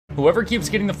Whoever keeps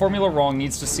getting the formula wrong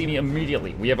needs to see me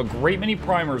immediately. We have a great many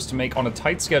primers to make on a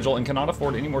tight schedule and cannot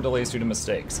afford any more delays due to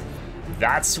mistakes.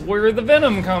 That's where the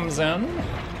venom comes in.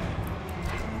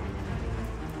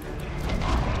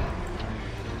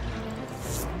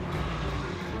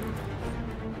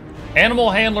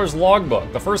 Animal Handler's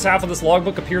Logbook. The first half of this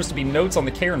logbook appears to be notes on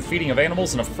the care and feeding of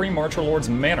animals in a free marcher lord's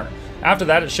manner. After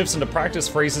that, it shifts into practice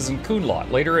phrases and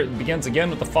coonlot. Later, it begins again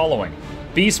with the following.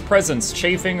 Beast presence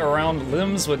chafing around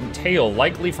limbs with tail,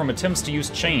 likely from attempts to use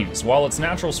chains. While its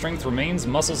natural strength remains,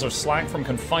 muscles are slack from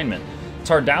confinement.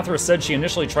 Tardathra said she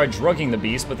initially tried drugging the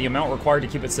beast, but the amount required to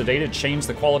keep it sedated changed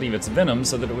the quality of its venom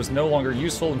so that it was no longer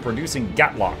useful in producing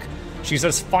gatlock. She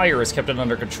says fire has kept it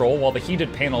under control, while the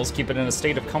heated panels keep it in a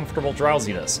state of comfortable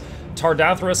drowsiness.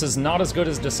 Tardathras is not as good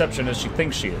as deception as she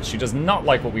thinks she is. She does not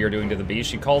like what we are doing to the beast.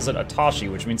 She calls it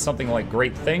Atashi, which means something like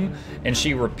great thing, and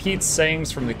she repeats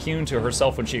sayings from the Kyun to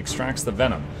herself when she extracts the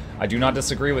venom. I do not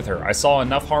disagree with her. I saw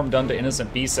enough harm done to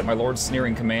innocent beasts at my lord's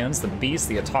sneering commands. The beast,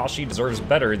 the Atashi, deserves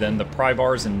better than the pry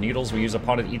bars and needles we use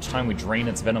upon it each time we drain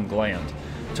its venom gland.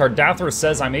 Tardathra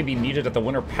says I may be needed at the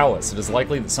Winter Palace. It is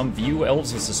likely that some view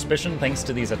elves with suspicion thanks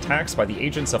to these attacks by the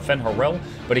agents of Fen'Harel,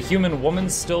 but a human woman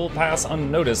still pass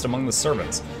unnoticed among the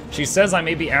servants. She says I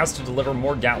may be asked to deliver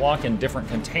more Gatlock in different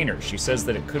containers. She says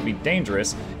that it could be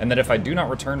dangerous, and that if I do not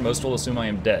return, most will assume I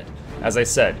am dead. As I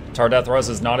said, Tardathra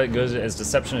is not as good as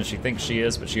deception as she thinks she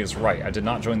is, but she is right. I did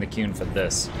not join the Kyun for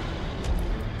this.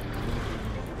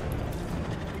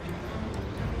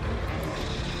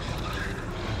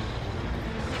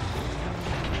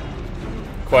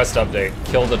 Quest update.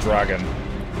 Kill the dragon.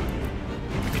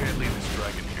 We can't leave this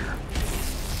dragon here.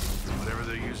 Whatever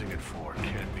they're using it for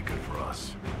can't be good for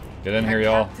us. Get in here,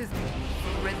 y'all.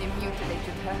 Already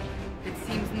mutilated her. It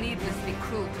seems needlessly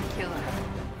cruel to kill her.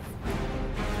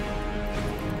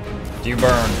 Do you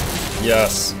burn?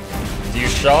 Yes. Do you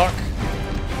shock?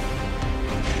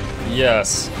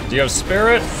 Yes. Do you have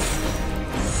spirit?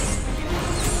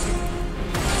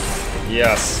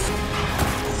 Yes.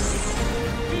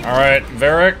 Alright,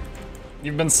 Varric,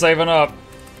 you've been saving up.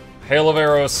 Hail of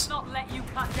arrows. Not let you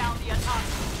cut down the attack.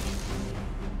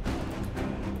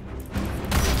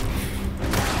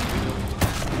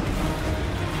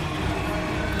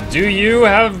 Do you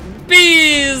have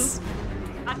bees?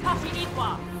 Akashi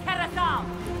Ikwa, Kerasam.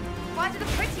 Why do the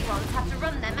pretty ones have to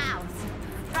run their mouths?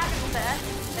 Dragon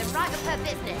first, then right up her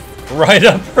business. Right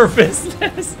up her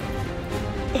business.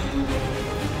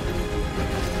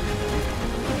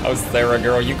 Oh, Sarah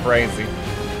girl, you crazy.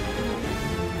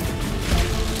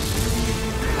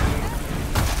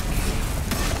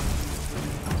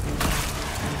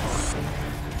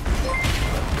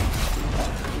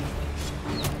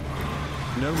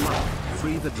 No luck.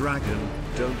 Free the dragon,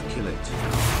 don't kill it.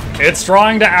 It's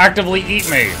trying to actively eat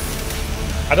me.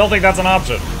 I don't think that's an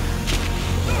option. Oh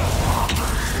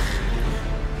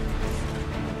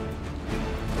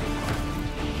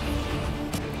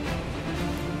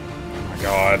my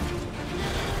god.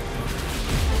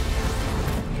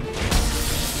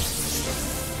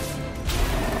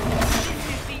 This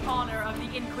is the honor of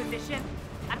the Inquisition,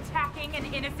 attacking an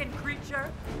innocent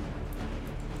creature.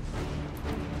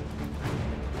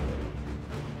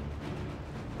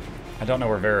 I don't know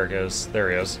where Varric is. There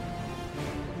he is.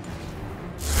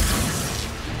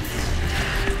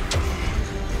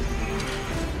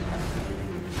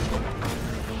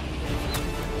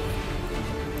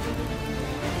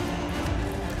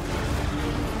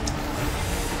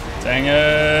 Dang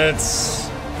it.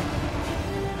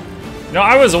 No,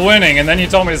 I was winning, and then you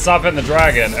told me to stop hitting the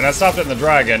dragon, and I stopped hitting the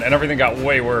dragon, and everything got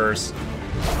way worse.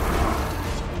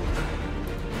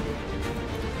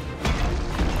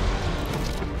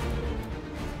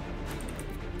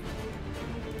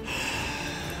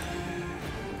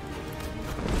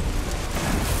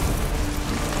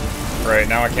 Great,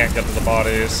 now I can't get to the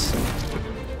bodies.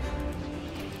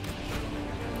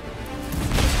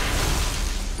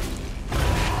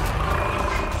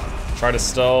 Try to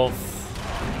stealth.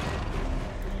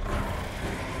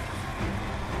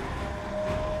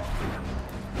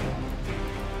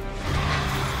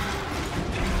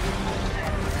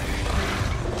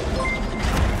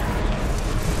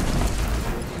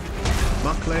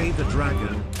 Mukluk the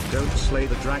dragon, don't slay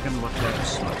the dragon, Mukluk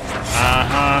slut.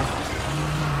 Uh-huh.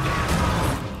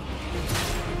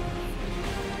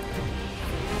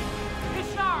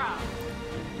 Ishara.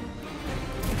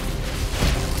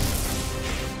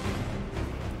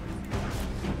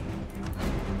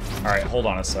 Alright, hold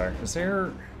on a sec. Is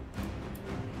there...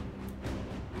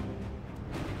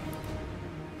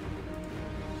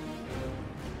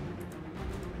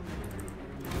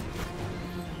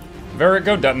 Varric,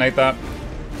 go detonate that.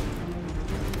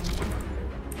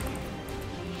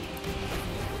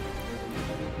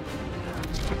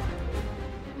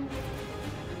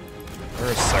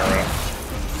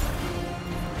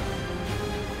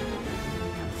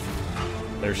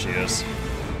 there she is.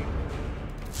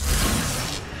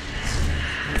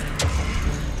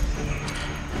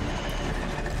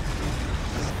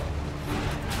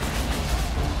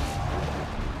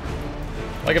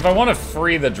 Like, if I want to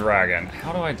free the dragon,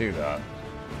 how do I do that?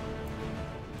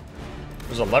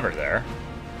 There's a lever there.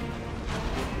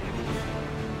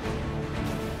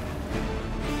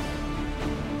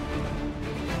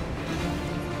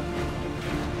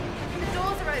 The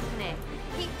doors are opening.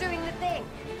 Keep doing the thing.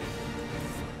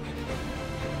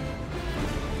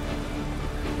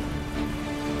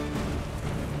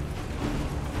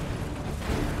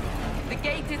 The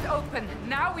gate is open.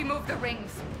 Now we move the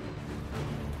rings.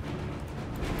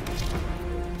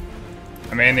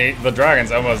 I mean, the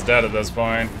dragon's almost dead at this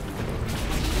point.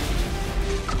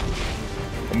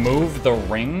 Move the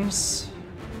rings?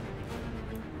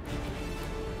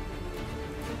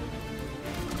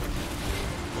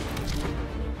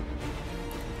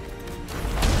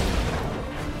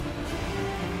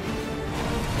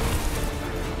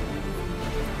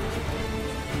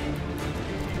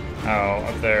 Oh,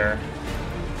 up there.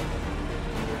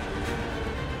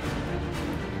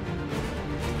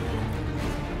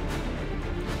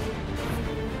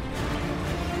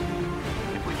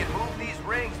 If we can move these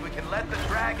rings, we can let the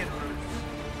dragon loose.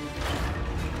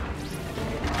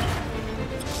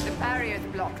 The barrier's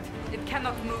blocked. It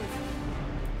cannot move.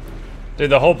 Dude,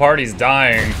 the whole party's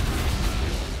dying.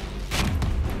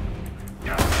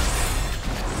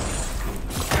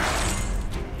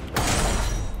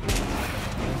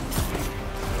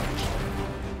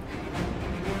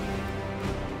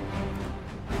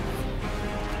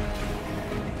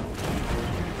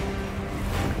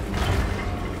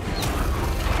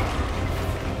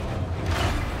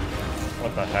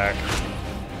 What the heck?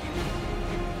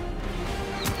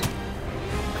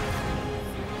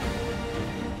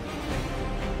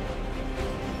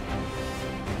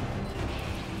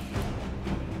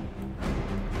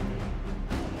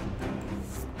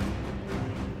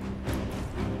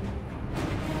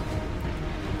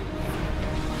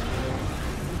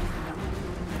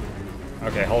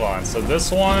 Okay, hold on. So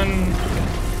this one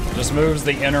just moves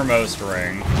the innermost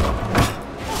ring.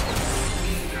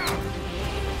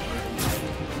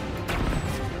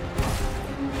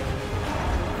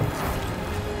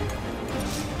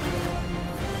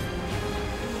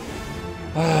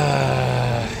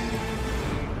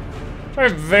 Try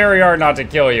very hard not to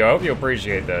kill you. I hope you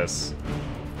appreciate this.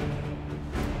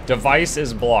 Device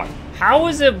is blocked. How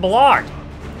is it blocked?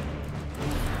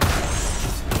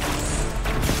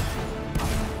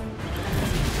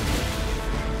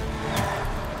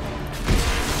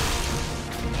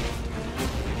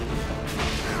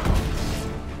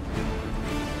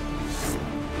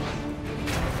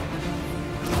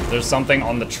 There's something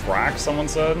on the track, someone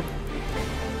said.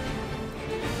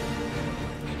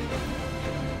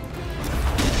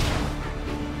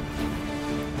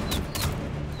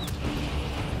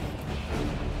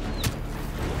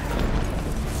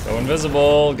 Go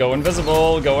invisible, go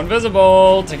invisible, go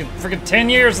invisible. Take freaking 10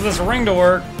 years for this ring to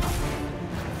work.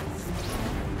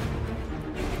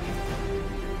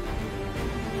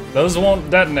 Those won't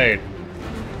detonate.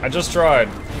 I just tried.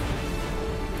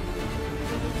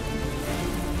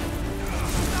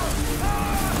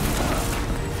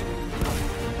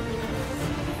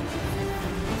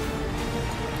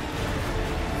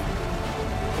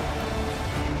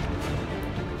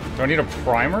 Do I need a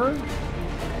primer?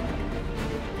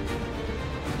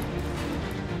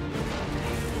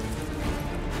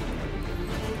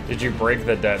 Did you break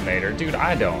the detonator? Dude,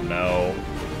 I don't know.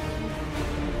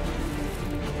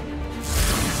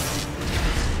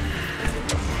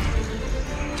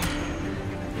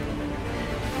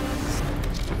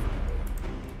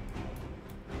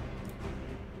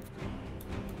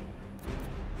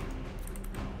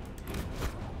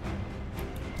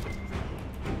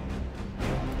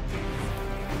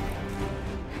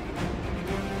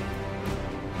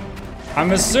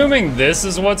 I'm assuming this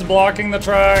is what's blocking the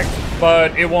track,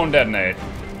 but it won't detonate.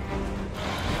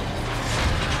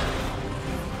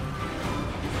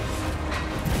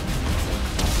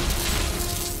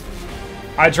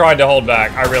 I tried to hold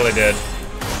back, I really did.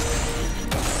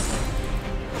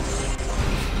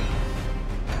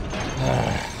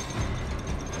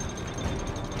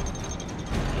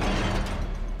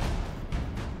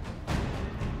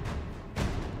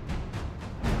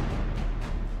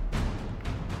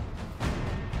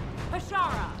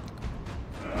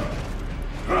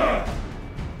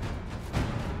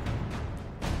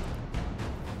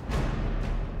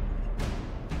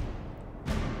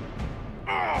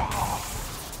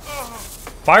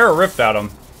 Fire a rift at him.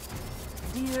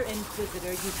 Dear Inquisitor,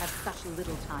 you have such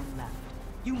little time left.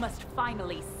 You must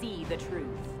finally see the truth.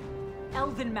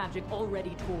 Elven magic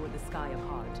already tore the sky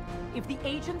apart. If the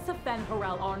agents of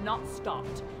Fen'Harel are not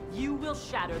stopped, you will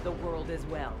shatter the world as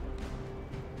well.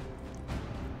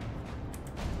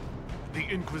 The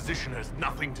Inquisition has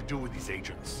nothing to do with these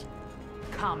agents.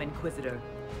 Come, Inquisitor.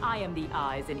 I am the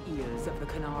eyes and ears of the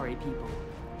Qunari people.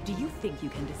 Do you think you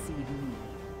can deceive me?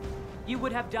 You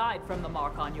would have died from the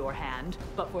mark on your hand,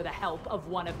 but for the help of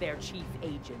one of their chief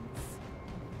agents.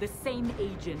 The same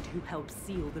agent who helped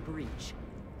seal the breach,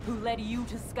 who led you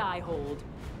to Skyhold,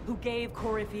 who gave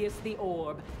Corypheus the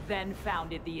orb, then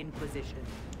founded the Inquisition.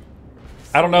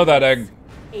 I don't know that, Egg.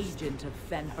 Agent of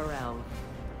Fen'Harel.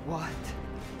 What?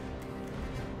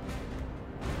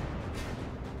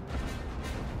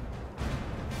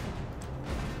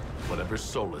 Whatever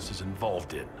Solus is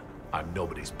involved in, I'm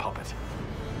nobody's puppet.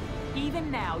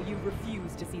 Even now, you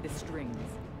refuse to see the strings.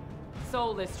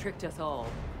 Solus tricked us all.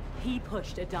 He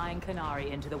pushed a dying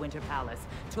Qunari into the Winter Palace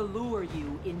to lure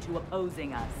you into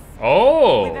opposing us.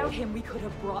 Oh! Without him, we could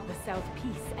have brought the South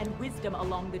peace and wisdom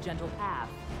along the gentle path.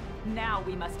 Now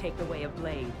we must take the way of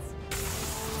blades.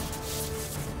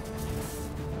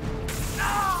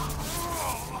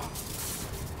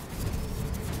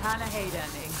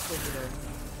 Panahayden, Inquisitor.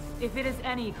 If it is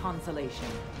any consolation,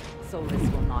 Solus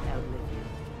will not outlive you.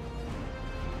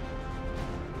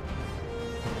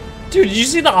 Dude, did you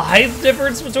see the height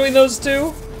difference between those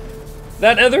two?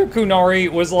 That other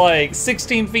Qunari was like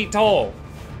 16 feet tall.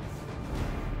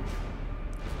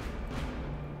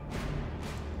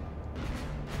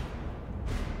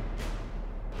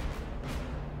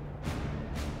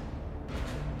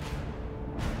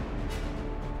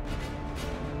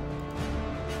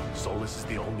 Solus is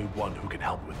the only one who can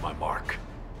help with my mark.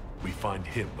 We find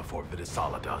him before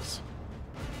Vidisala does.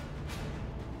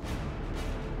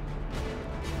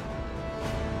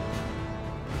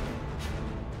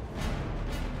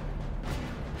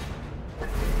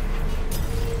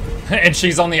 And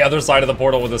she's on the other side of the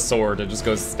portal with a sword. It just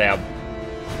goes stab.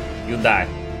 You die.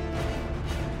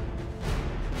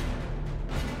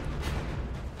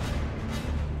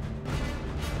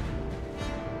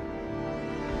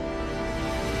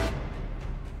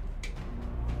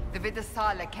 The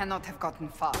Vidisala cannot have gotten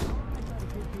far.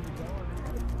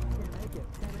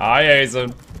 Hi,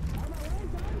 Azen.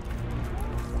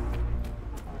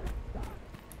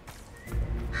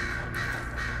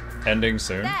 Ending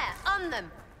soon. There, on them.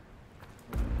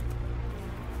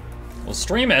 Well,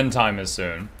 stream end time is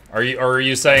soon. Or are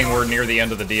you saying we're near the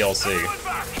end of the DLC?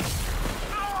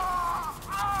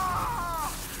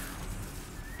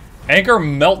 Anchor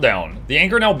Meltdown. The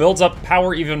anchor now builds up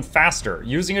power even faster.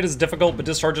 Using it is difficult, but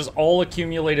discharges all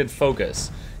accumulated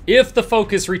focus. If the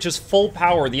focus reaches full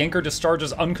power, the anchor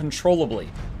discharges uncontrollably,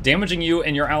 damaging you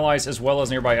and your allies as well as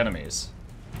nearby enemies.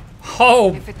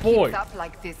 Oh If it boy. keeps up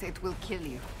like this, it will kill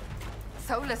you.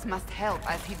 Solus must help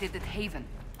as he did at Haven.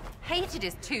 Hated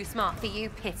is too smart for you,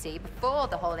 Pity, before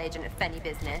the whole Agent of Fenny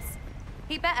business.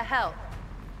 He better help.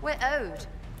 We're owed.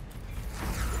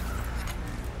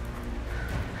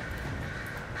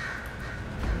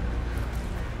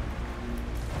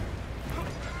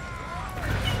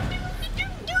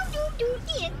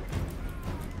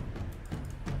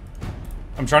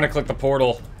 I'm trying to click the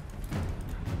portal.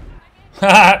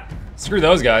 Haha! Screw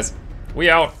those guys. We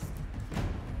out.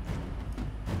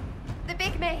 The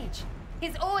big mage.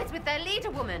 He's always with their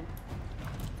leader woman.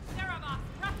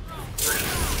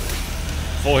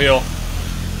 Full heal.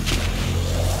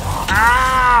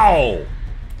 Ow!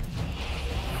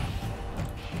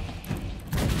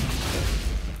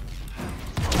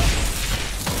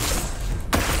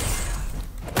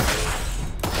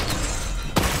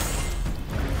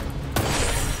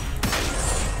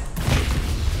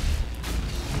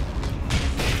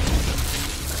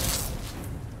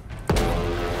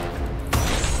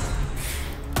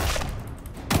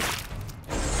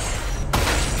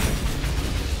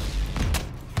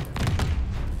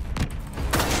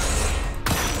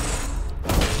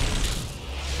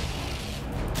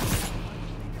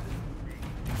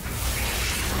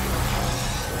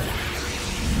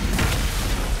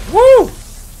 Woo!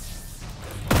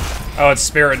 Oh, it's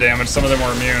spirit damage. Some of them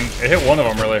were immune. It hit one of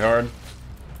them really hard.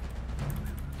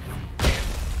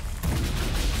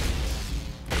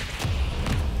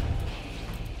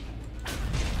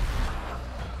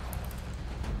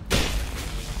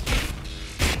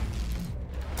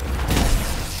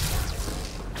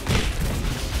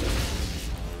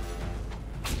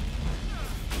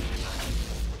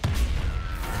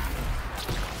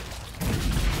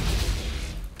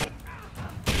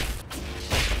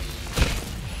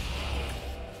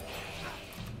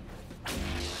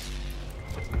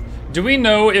 Do we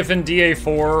know if in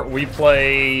DA4 we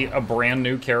play a brand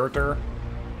new character?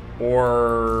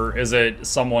 Or is it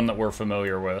someone that we're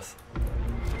familiar with?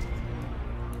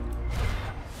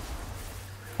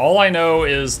 All I know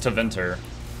is Taventer.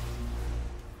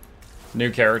 New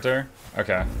character?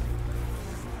 Okay.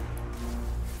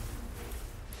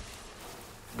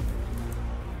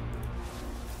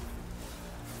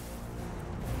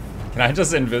 Can I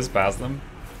just invis past them?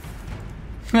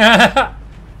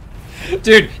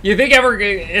 Dude, you think ever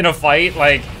in a fight,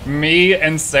 like, me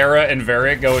and Sarah and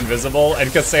Varric go invisible,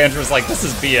 and Cassandra's like, this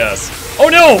is BS. Oh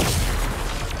no!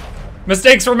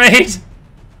 Mistakes were made!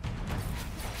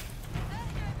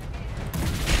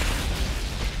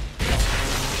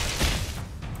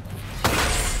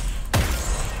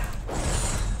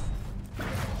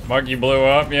 Monkey blew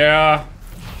up, yeah.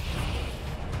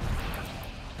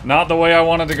 Not the way I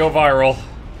wanted to go viral.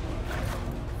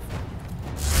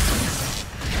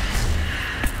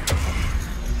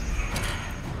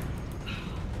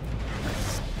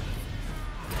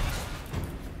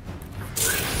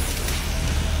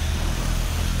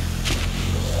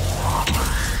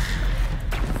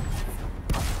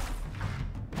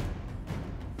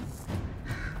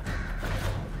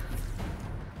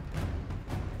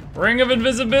 Ring of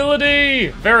invisibility!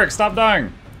 Varric, stop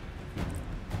dying.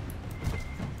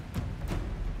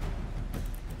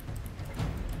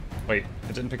 Wait,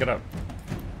 it didn't pick it up.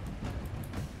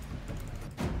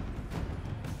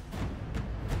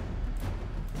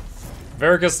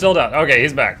 Varric is still down. Okay,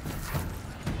 he's back.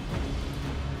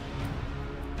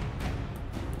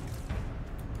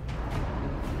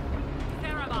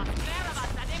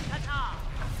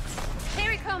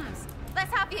 Here he comes.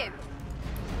 Let's have you.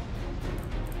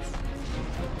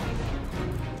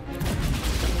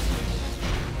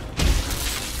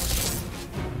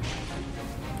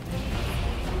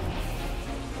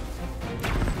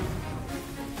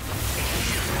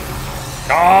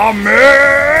 Come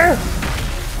here!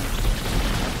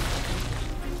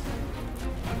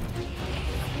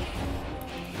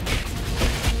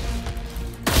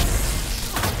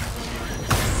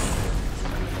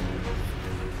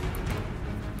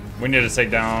 We need to take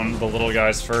down the little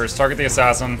guys first. Target the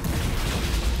assassin.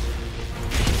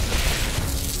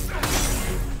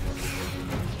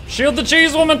 Shield the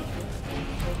cheese woman!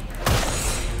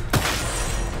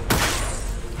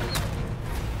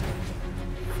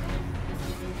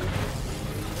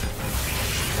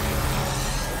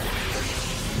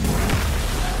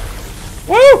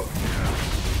 Woo!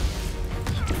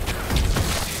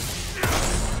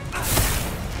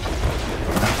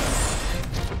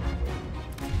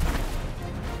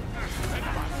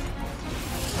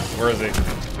 Where is he?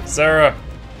 Sarah,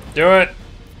 do it!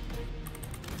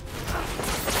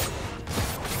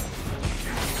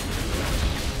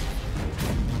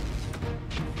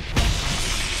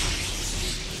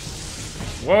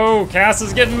 Whoa, Cass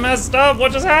is getting messed up.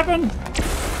 What just happened?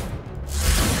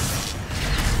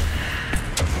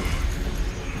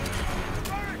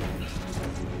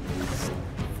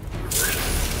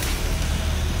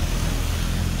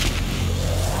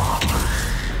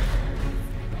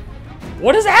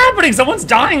 What is happening? Someone's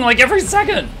dying like every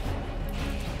second.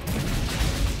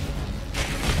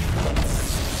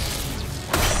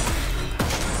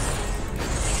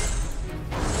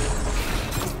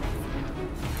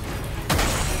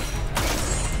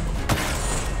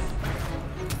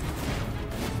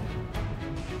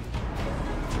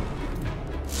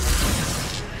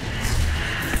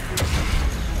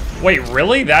 Wait,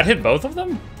 really? That hit both of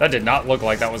them? That did not look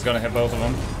like that was gonna hit both of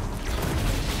them.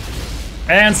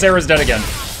 And Sarah's dead again.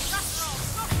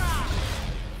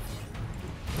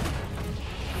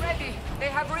 Ready. They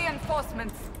have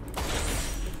reinforcements.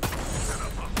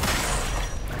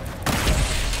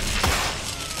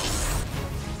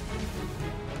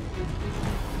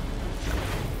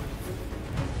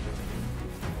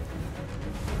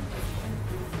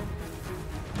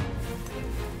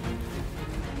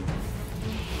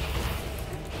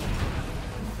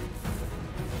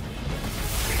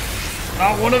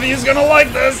 Not one of you's gonna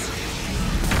like this!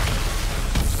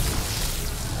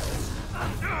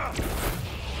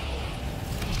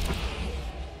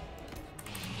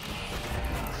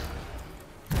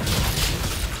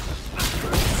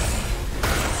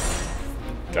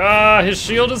 Ah, his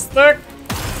shield is thick!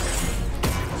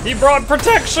 He brought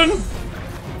protection!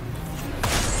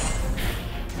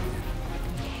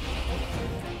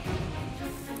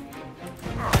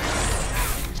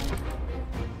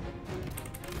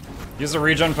 Use a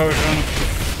regen potion.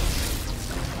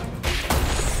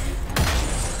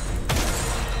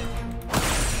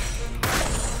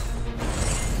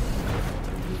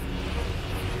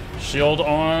 Shield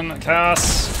on,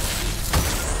 Cass.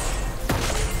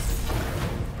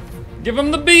 Give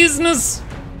him the business!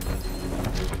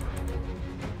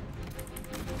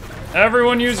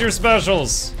 Everyone use your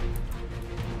specials.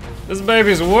 This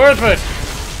baby's worth it.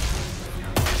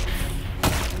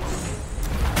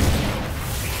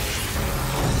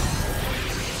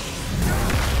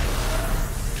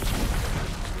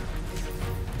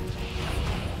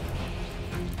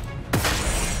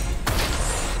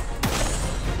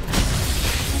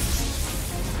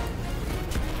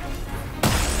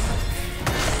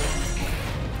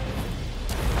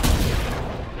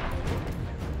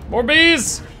 More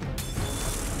bees!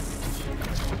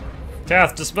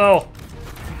 Cath, dispel.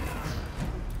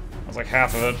 That's like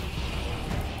half of it.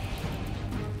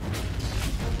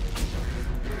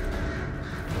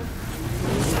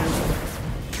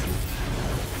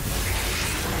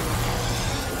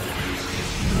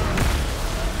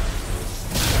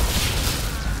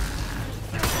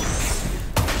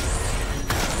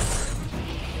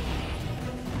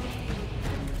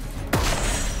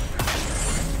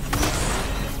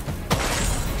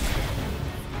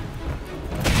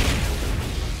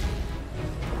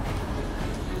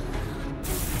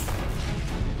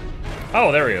 Oh,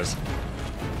 there he is.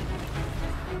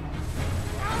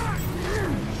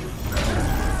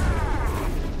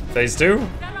 Phase 2? You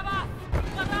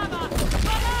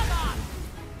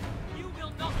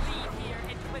will not leave here,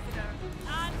 Inquisitor.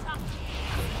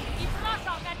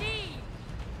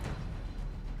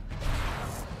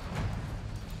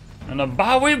 And a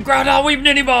Bawib Gradawib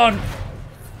Ninibon!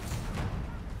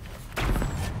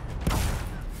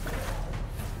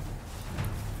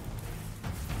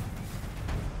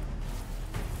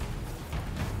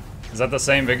 Is that the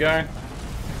same big guy?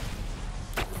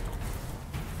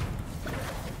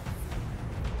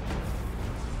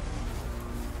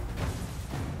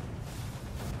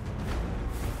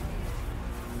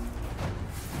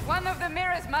 One of the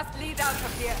mirrors must lead out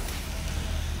of here.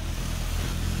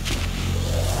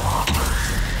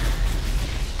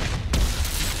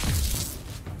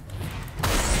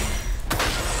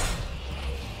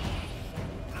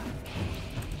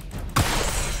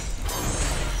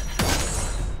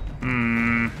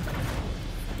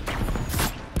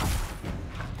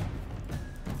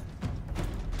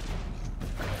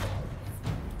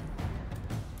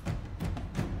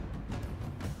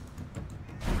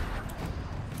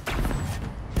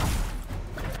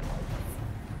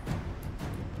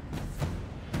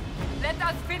 Let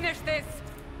us finish this!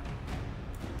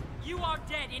 You are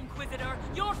dead, Inquisitor.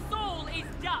 Your soul is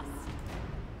dust.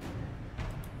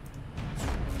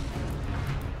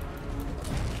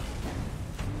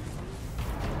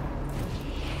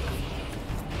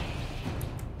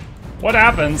 What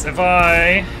happens if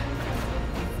I...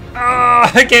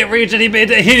 Oh, I can't reach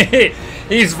it.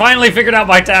 He's finally figured out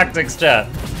my tactics, chat.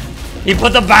 He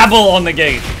put the babble on the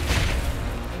gate.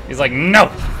 He's like,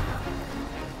 no.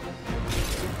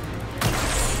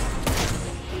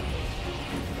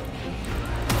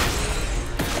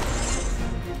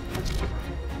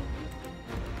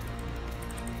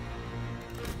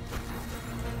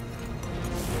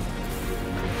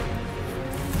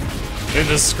 Dude,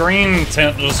 the screen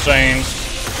tint just changed.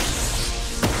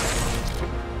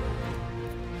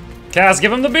 Cass,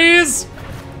 give him the bees!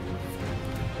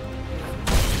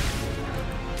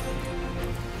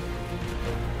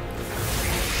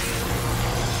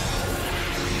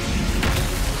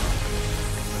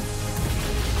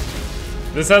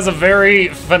 This has a very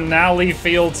finale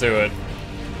feel to it.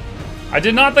 I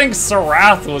did not think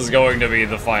Sarath was going to be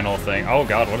the final thing. Oh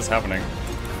god, what is happening?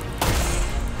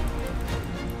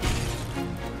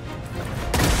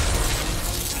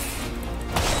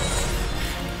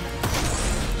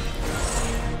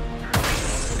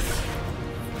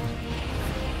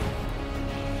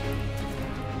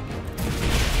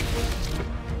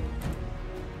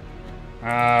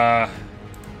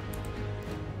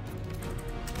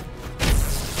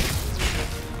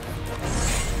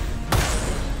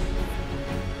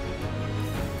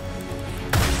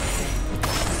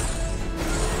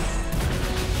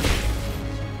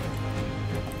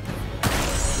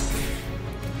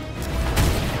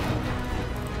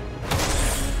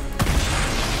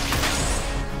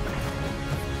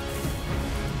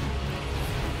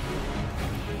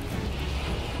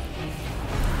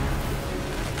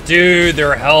 Dude,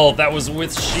 their health, that was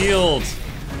with shield.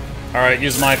 Alright,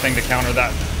 use my thing to counter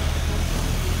that.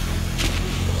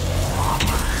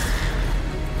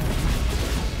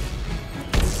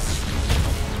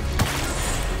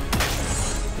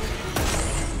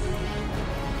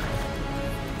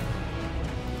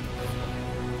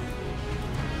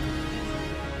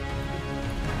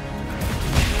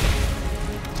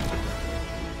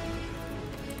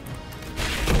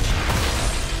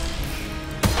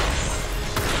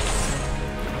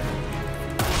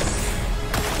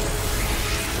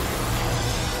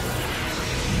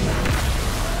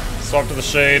 Swap to the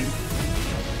shade.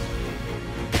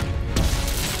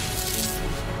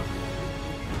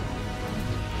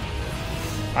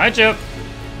 Hi, Chip.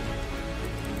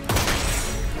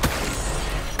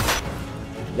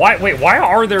 Why? Wait, why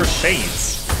are there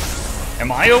shades? Am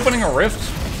I opening a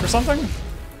rift or something?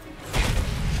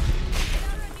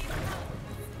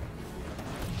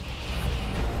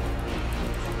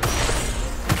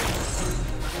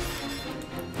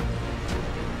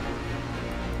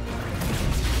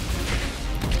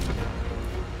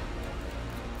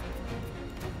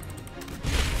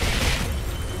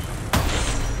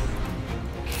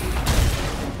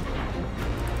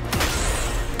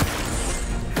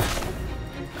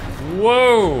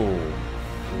 Whoa!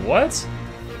 What?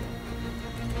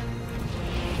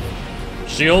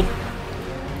 Shield?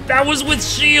 That was with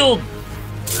shield!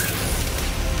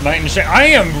 Knight Enchanter. I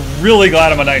am really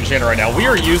glad I'm a Knight Enchanter right now. We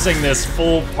are using this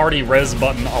full party res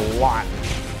button a lot.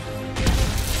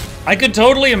 I could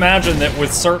totally imagine that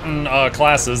with certain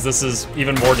classes, this is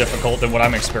even more difficult than what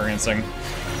I'm experiencing.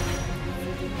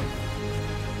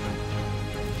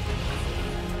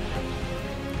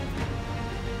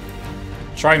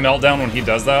 Try Meltdown when he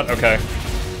does that? Okay.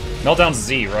 Meltdown's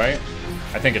Z, right?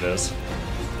 I think it is.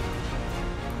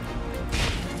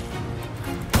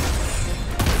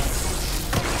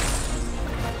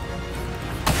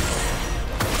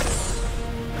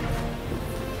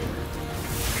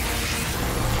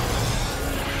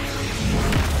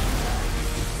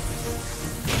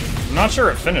 I'm not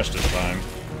sure it finished this time.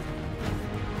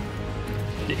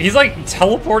 He's like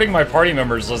teleporting my party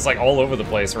members just like all over the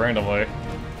place randomly.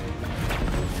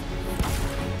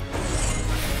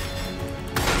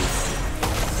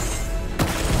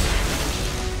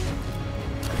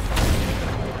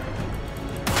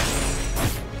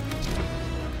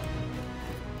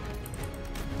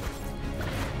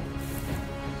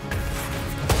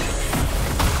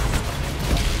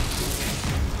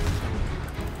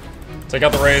 Take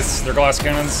out the Wraiths, their glass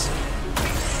cannons.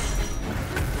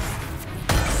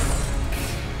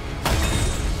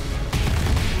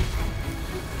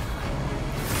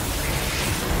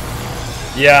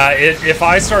 Yeah, if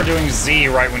I start doing Z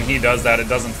right when he does that, it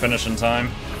doesn't finish in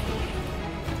time.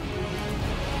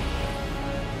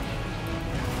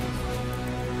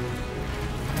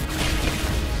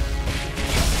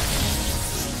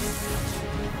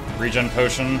 Regen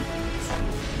potion.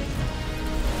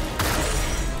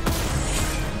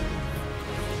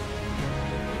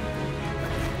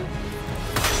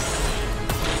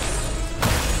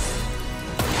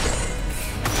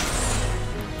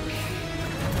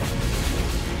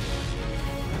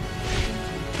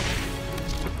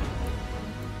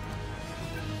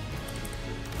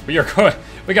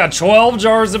 We got 12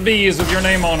 jars of bees with your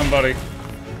name on them, buddy.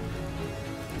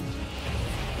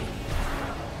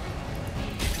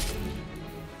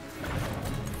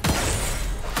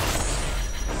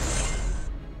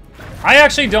 I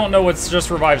actually don't know what's just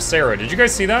revived Sarah. Did you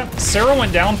guys see that? Sarah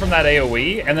went down from that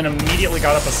AoE and then immediately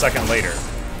got up a second later.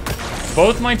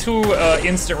 Both my two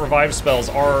instant revive spells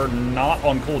are not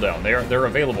on cooldown. They're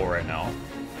available right now.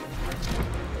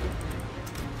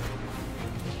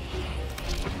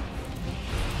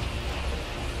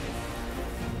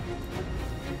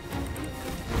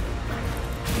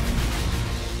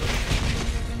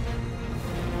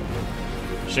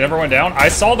 She never went down? I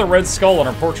saw the red skull on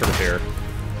her portrait appear.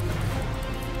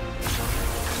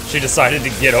 She decided to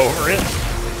get over it.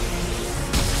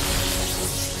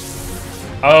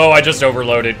 Oh, I just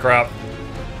overloaded, crap.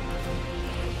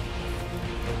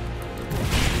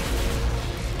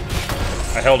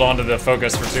 I held on to the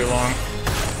focus for too long.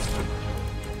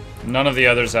 None of the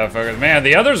others have focus. Man,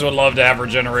 the others would love to have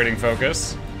regenerating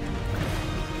focus.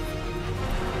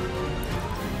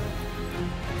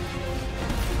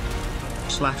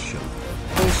 Slash.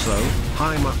 Also,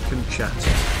 hi Muck and chat.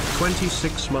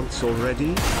 26 months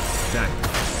already? Dang.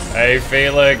 Hey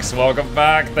Felix, welcome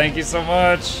back. Thank you so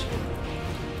much.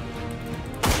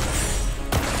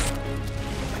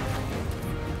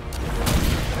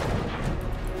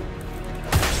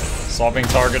 Swapping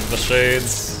target to the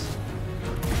shades.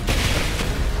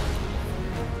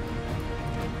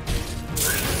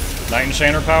 Knight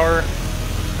Enchanter power.